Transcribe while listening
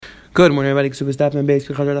Good morning, everybody. So we start from base.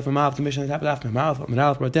 We start from mouth. The mission top of the mouth.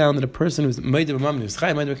 Mouth brought down that a person who's made of a mum who's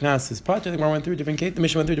chai made of knas is part. The Gemara went through different cases. The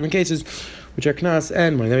mission went through different cases, which are knas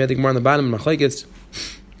and money. Then we had the Gemara on the bottom. Machlekes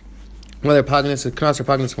whether pagnas is knas or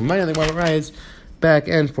pagnas from money. The Gemara rise back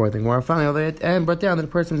and forth. The Gemara finally and brought down that a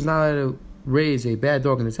person is not allowed to raise a bad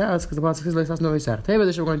dog in his house because the pasuk says like no isach. Today we're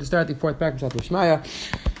going to start the fourth parak of Shmaya.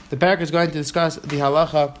 The parak is going to discuss the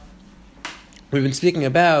halacha. We've been speaking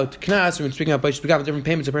about knas, we've been speaking about different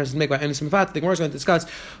payments a person can make by Enes Mefat. The Gemara is going to discuss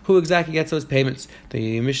who exactly gets those payments.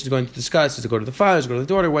 The mission is going to discuss does it go to the father, does it go to the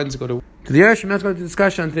daughter, when does it go to the Yerushalayim. That's going to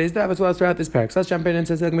discuss on today's daf as well as throughout this parak. So let's jump in and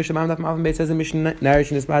says the mission says the mission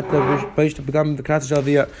narration is about to become the knas shall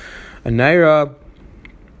be a naira.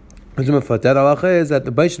 That halacha is that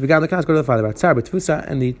the Baish began the knas go to the father about tzar, but tfusa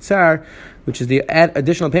and the tzar, which is the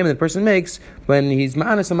additional payment that the person makes when he's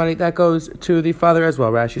ma'ana somebody, that goes to the father as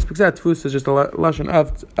well. Rashi speaks that tfusa is just a lashon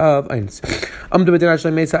of eins.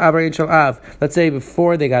 Let's say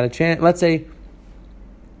before they got a chance.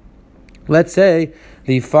 Let's say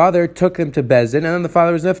the father took him to Bezdin, and then the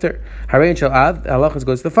father was nifter. Harein shel av, halachas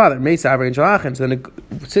goes to the father. Meisa harein shel achim. So then,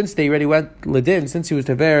 since they already went ledin, since he was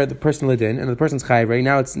taver, the person ledin, and the person's chayiv,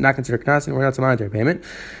 now it's not considered knas, and we're not a monetary payment.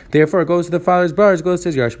 Therefore, it goes to the father's bars, goes to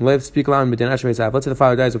his yarshim. Lev speak aloud medin asher meisav. Let's say the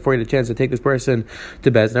father dies before he had a chance to take this person to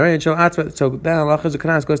Bezdin. Harein shel atzva. So then halachas of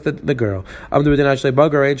knas goes to the girl. Amdu medin asher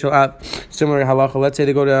bagar harein shel av. Similar halacha. Let's say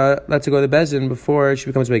they go to Bezdin before she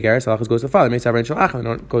becomes a begaris. Halachas goes to the father. Meisa harein shel achim.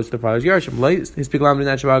 Goes to the father's yarshim. He speak aloud.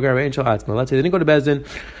 Let's say they didn't go to Bezdin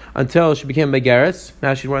until she became Begaris.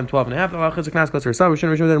 Now she's running 12 and a half. Rabbi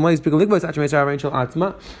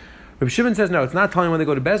Shimon says no, it's not telling when they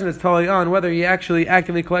go to Bezdin, it's telling on whether he actually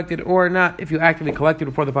actively collected or not. If you actively collected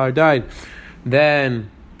before the father died, then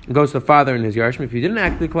it goes to the father and his yarshim. If you didn't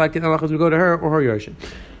actively collect it, halachas would go to her or her yarshim.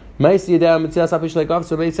 Let's say the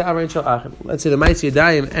Maisi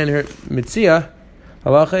Yadayim and her Mitzia,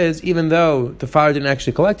 halacha is, even though the father didn't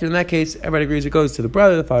actually collect it, in that case, everybody agrees it goes to the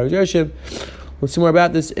brother, the father's Yerushalayim. We'll see more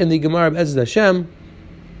about this in the Gemara of Ezra Hashem.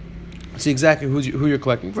 Let's see exactly who you're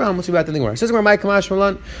collecting from. We'll see about the Gemara. Says Gemara, Kamash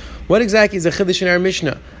Malan. What exactly is the Chiddush in our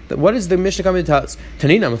Mishnah? What is the Mishnah coming to tell us?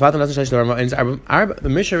 Tanina, the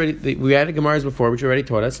Mishnah already, we had Gemaras before, which already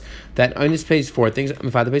taught us that Onis pays 4 things,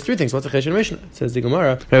 Mefata pays 3 things. What's the Chiddush in Mishnah? It says the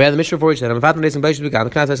Gemara. We had the Mishnah before, which said, Mefata pays and Beish began,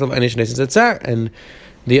 the Knas has Onis and Tzar, and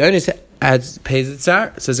the Onis pays the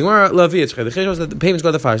Tzar. Says the Gemara, Lavi, the Chiddush was that the payments go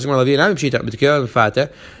to the father. Says the Gemara, Lavi, and I'm Pshita, but the Kiyah Mefata.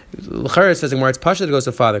 L'chara says the Gemara, it's Pasha that goes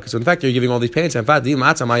to the father, because in fact you're giving all these payments and Mefata,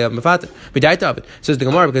 Matzah, Mayav, Mefata, B'daita of it. Says the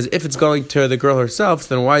Gemara, because if it's going to the girl herself,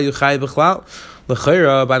 then why are you Chai B'chlal?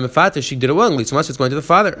 L'chara, by Mefata, she did it willingly, so much it's going to the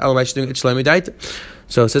father. Otherwise she's doing it Shleimi Daita.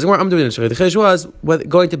 So it says the Gemara, I'm doing it. The Chiddush was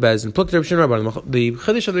going to Bezdin. The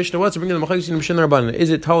Chiddush of the Mishnah was to bring in the Machlekes in the Mishnah Rabbanan. Is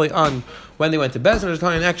it totally on when they went to Bezdin, or is it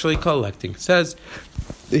totally on actually collecting? It says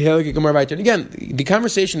the Halakha Gemara right there. And again, the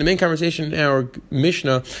main conversation in our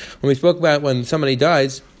Mishnah, when we spoke about when somebody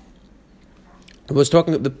dies, was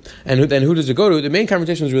talking and who does it go to? The main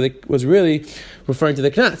conversation was really referring to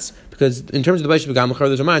the knas, because in terms of the Baish Begam,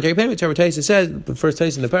 there's a monetary payment. Taisa said the first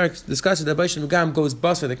Taisa in the parak discusses that Baish Begam goes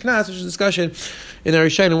bust for the knas, which is a discussion in our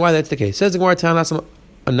Rishon and why that's the case. Says the Gemara, Tanasam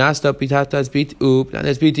Anasta Pitatas Bit Up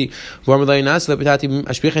Nanas Biti Vormalay Nasla Pitati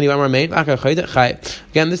Ashpichani Varmain Akar Chayda Chay.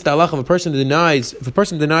 Again, this is the halach of a person denies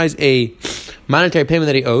a monetary payment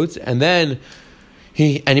that he owes, and then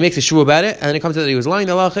he makes a shvu about it, and then it comes out that he was lying.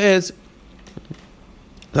 The halach is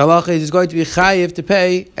he's going to be chayiv to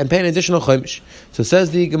pay an additional chumsh. So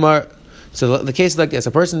says the Gemara. So the case is like this: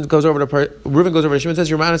 a person goes over to Reuven goes over to Shimon and says,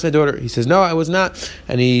 "You're ma'anas my daughter." He says, "No, I was not,"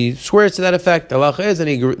 and he swears to that effect. The halacha is that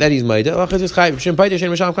he's made. The halacha is chayiv. Shimon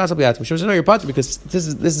says, "No, you're patur because this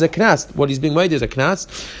is a knas. What he's being made is a knas."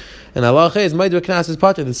 And Allah is made to a knas is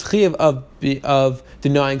patur. This chiyuv of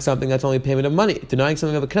denying something that's only payment of money. Denying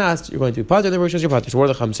something of a knas, you're going to be patur. The Rosh is your patur. So what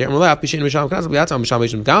the Chum say?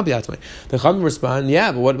 The Chum respond,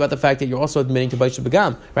 yeah, but what about the fact that you're also admitting to Baish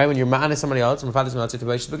Begam, right? When you're ma'anis somebody else, and father's not to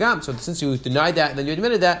Baish Begam. So since you denied that and then you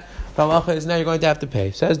admitted that, the Allah is now you're going to have to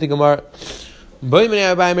pay. Says the Gemara. And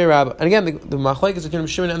again, the machlekes between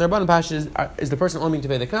Shimon and the Rabbanan Pasha is the person only meaning to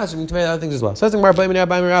pay the knas, or meaning to pay the other things as well. Says the Gemara.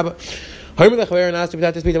 Let's say a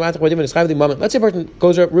person Reuven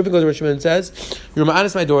goes over Shimon and says, "You're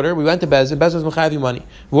ma'anis my daughter. We went to Bezdin. Bezdin was mechayiv you money."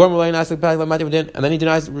 And then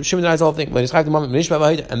Shimon denies the whole thing.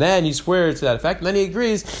 And then he swears to that effect. And then he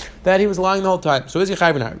agrees that he was lying the whole time. So is he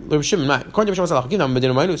chayiv now? Shimon, according to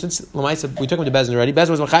Shimon, since we took him to Bezdin already,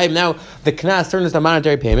 Bezdin was mechayiv. Now the knas turned into a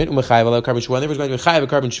monetary payment. And there was going to be chayiv a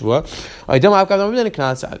carbon shvua.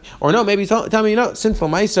 Or no, maybe tell me, since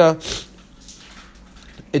Lamaisa.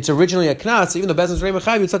 it's originally a knas, even though Beis Din is already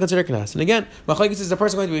mechayiv, it's still considered knas. And again, machlokes is the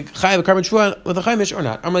person going to be chayiv a carbon shvua with a chaimish or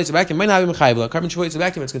not. Amalei Tzibaktim might not be mechayiv. A carbon shvua is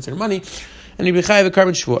a it's considered money, and he'd be chayiv a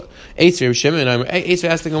carbon shvua. Eitz Reb Shimon, and Eitz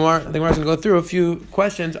asked the Gemara. The Gemara is going to go through a few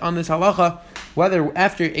questions on this halacha, whether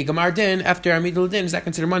after a Gemar din, after a Midul din, is that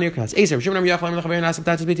considered money or knas? Eitz Reb Shimon Yachal Amel Chaver Nasab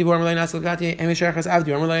Tatzis Biti Vormalei Nasab Gati Emishachas Avdi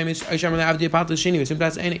Vormalei Emishachamel Avdi Patul Shini V'Sim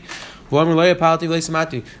Tats Eni Vormalei Palti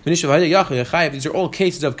V'Leisamati V'Nishav Hayda Yachal Chayiv. These are all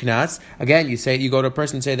cases of knas. Again, you go to a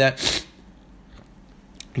person and say that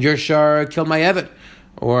your shar killed my Eved,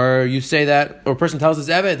 or you say that, or a person tells his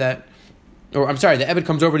Eved that, or I'm sorry, the Eved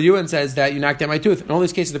comes over to you and says that you knocked out my tooth. In all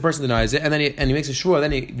these cases, the person denies it, and then he makes a shvua,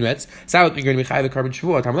 then he admits, so you're going to be chayiv a carbon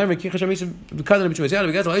shvua.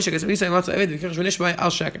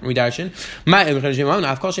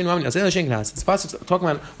 It's possible talking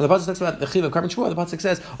about when the pasuk talks about the chiv of carbon shvua. The pasuk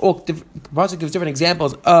says, the pasuk gives different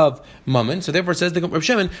examples of mammon. So therefore, it says the Reb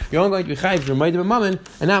Shimon, you're only going to be chayiv for ma'id of mammon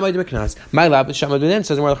and not ma'id of knas. My lab is shamad b'din.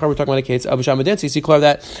 Says we're talking about a case of shamad b'din. So you see clear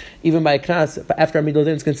that even by knas, after a midul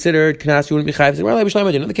din is considered knas, you wouldn't be chayiv.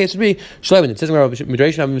 Another case would be shleimadin. It says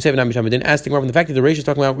midrash not asking from the fact that the Reish is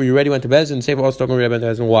talking about where you already went to Beis Din, and Sefer also talking about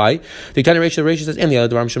Beis Din. Why? The Tanya Reish says and the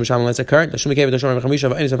other Dvarim Shem Sham unless occurred. How do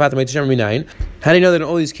you know that in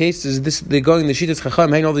all these cases they're going the Shittas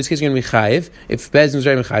Chacham? How in all these cases are going to be chayiv? If Beis Din is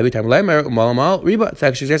very chayiv, time leimer umal riba. It's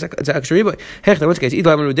actually riba. Hech, in which case if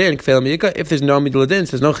there's no midul din,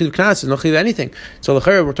 there's no chiv knas, there's no chiv anything. So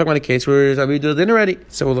the we're talking about a case where there's a midul din already.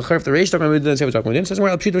 So the if the Reish talking about midul din, Sefer talking about din, says we're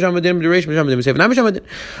Pshit Sham din, the Reish Sham din, Sefer not Sham din.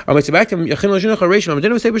 Or let's back to Yachin Loshinach Reish Sham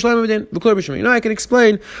din, Sefer Shlam din. I can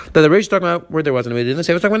explain that the Reish is talking about where there wasn't a midul din. The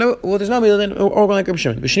Sefer talking about there's no midul din, or like Reb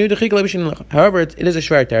Shimon. However, it is a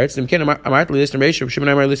shver teretz. The Mekin Amart list and Reish Reb Shimon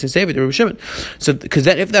Amar list and Sefer Reb Shimon. So because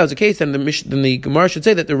then if that was the case, then the Gemara should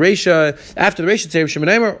say that the Reish after the Reish should say Reb Shimon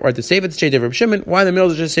Amar, or at the Sefer it's changed to Reb Shimon. Why in the middle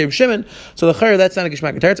does it just say Reb Shimon? So the Chayr that's not a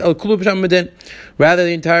Geshmak teretz. El Kulu B'Sham Medin. Rather,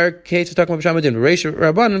 the entire case is talking about B'Sham Medin. Reish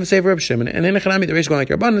Rabban and the Sefer Reb Shimon. And in Echanami, the Reish is going like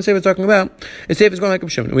Rabban, and the Sefer is talking about the Sefer is going like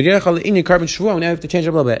Reb Shimon. We didn't call it in carbon shvua. Now we have to change it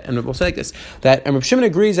a little bit, and we'll say like this: that Reb Shimon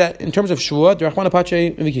agrees that in terms of shvua, the Rachmana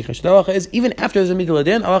Pache Vikichesh. The halacha is even after there's a midul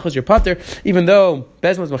din, halacha is your pater, even though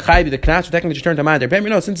Beis Din was mechayiv the knas, so technically you turn to man there. But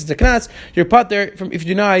no, since it's a knas, you're pater from if you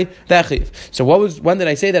deny that chiv. So when did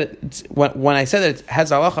I say that? When I said that it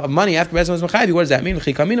has a halacha of money after Beis Din was mechayiv, what does that mean? When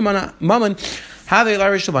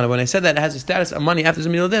I said that it has a status of money after the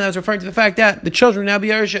midul din, I was referring to the fact that the children now be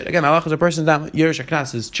Yerush. Again, halacha is a person not Yerush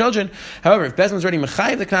Knas his children. However, if Beis Din was already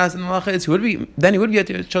mechayiv the Knas, then the halacha is he would be at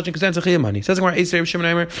the children because then it's a chiyuv money. Says where Eitz Reb Shimon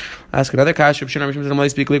Aimer ask another kash. Reb Shimon Aimer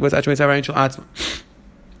speak like what's actually atzma.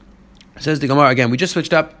 Says the Gemara again. We just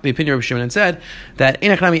switched up the opinion of Shimon and said that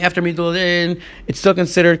in Achnami after midul din, it's still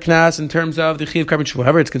considered knas in terms of the chiv carbon shvua.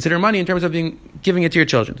 However, it's considered money in terms of giving it to your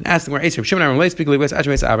children. Ask the Gemara. Shimon Aimer speak like what's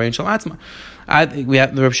actually atzma. We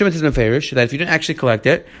have the Reb Shimon says in Farish that if you didn't actually collect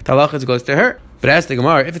it, the halacha goes to her. But ask the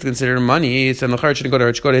Gemara, if it's considered money, so the church shouldn't go to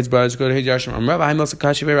her, should go to his brothers, go to his yashim.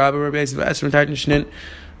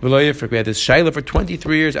 We had this shaila for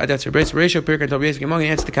 23 years. That's her base ratio. Pirka until basic among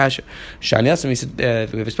answer the kasha. Shani we said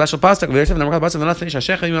we have a special pasuk. We have a pasuk. Not finish.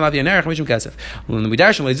 Hashech yim alav yaner. Chamishim kasef. When we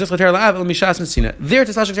darshan leizich later laav el mishas mesina. There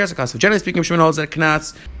to sashik teres kasef. Generally speaking, Shimon holds that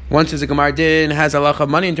knas. Once there's a gemar din has halacha of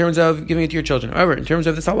money in terms of giving it to your children. However, in terms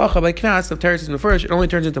of this halacha by knas of teres in the first, it only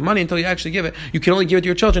turns into money until you actually give it. You can only give it to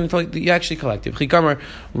your children until you actually collect it. Chikamer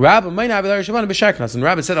Rabba might not be like Shabbat b'shar knas. And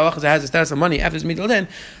Rabba said halacha has a status of money after this midul din.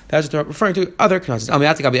 That's referring to other knas.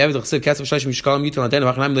 So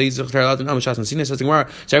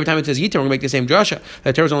every time it says yitim, we're going to make the same drasha.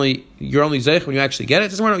 That Torah is you're only zeich when you actually get it.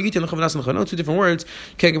 It doesn't matter yitim, no, two different words.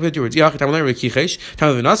 Can't compare two words. It says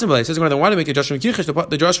then why do make a drasha v'kichesh?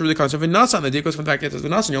 The drasha really comes from v'nasan. The idea goes from the fact that it's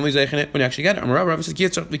v'nasan. You only zeich in it when you actually get it. Rav says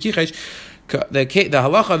v'kichesh. The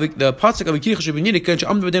halacha, the pasuk of v'kichesh should be needed. The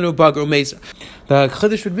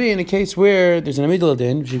chiddush would be in a case where there's an amidul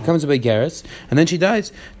din, she becomes a big yaris, and then she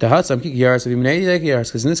dies. The hatzam kik yaris of yiminei yaris,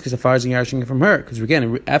 because in this case, the far is yarishing from her. Because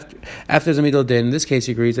again, after there's a midul din, in this case,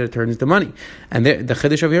 he agrees that it turns into money. And the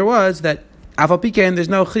chiddush over here was that Afal Pikein, there's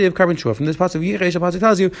no chiv carbon shvua. From this pasuk, Yichesh pasuk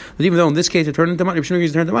tells you that even though in this case it turned into money, Reb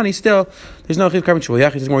agrees to turn into money, still there's no chiv carbon shvua.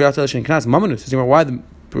 Yachid says more yatzal shen knas mamanus. Says more why the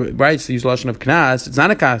right to use lashon of knas. It's not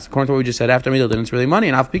a knas according to what we just said. After midul din, it's really money.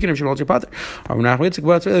 And Afal Pikein, Reb Shimon holds your pater. Or when the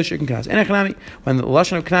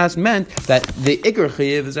lashon of knas meant that the ikar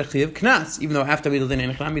chiv is a chiv knas, even though after midul din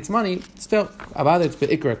in echanami it's money, still about it's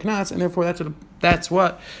ikar knas, and therefore that's what That's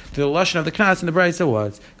what the lashon of the knas in the brayso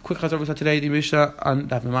was. Quick chazar we saw today. The Mishnah on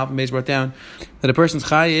Daf Mem Beis brought down that a person's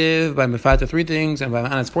chayiv by mefata 3 things and by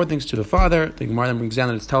anas 4 things to the father. The Gemara then brings down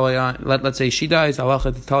that it's talayan. Let's say she dies, halacha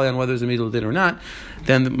it's talayan whether it's a middle din or not.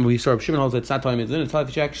 Then we saw Reb Shimon holds that it's not talayan middle din. It's talayan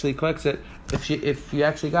if she actually collects it, if you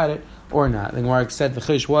actually got it or not. The Gemara said the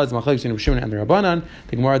chish was machlokes between Reb Shimon and the Rabbanan.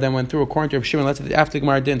 The Gemara then went through according to Reb Shimon. Let's say after the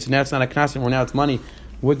Gemara didn't, so now it's not a knas anymore. Now it's money.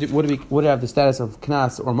 Would it have the status of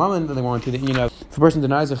knas or mammon? Then they want to, if a person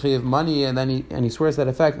denies a chiyuv money and then he swears that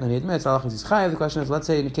effect and then he admits Allah is chayiv. The question is, let's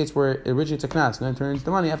say in a case where it originates a knas and then turns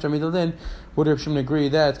to money after middle din, would Reb Shimon agree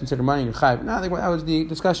that it's considered money and chayiv? No, I think that was the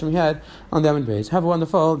discussion we had on the Amid Beis. Have a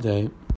wonderful day.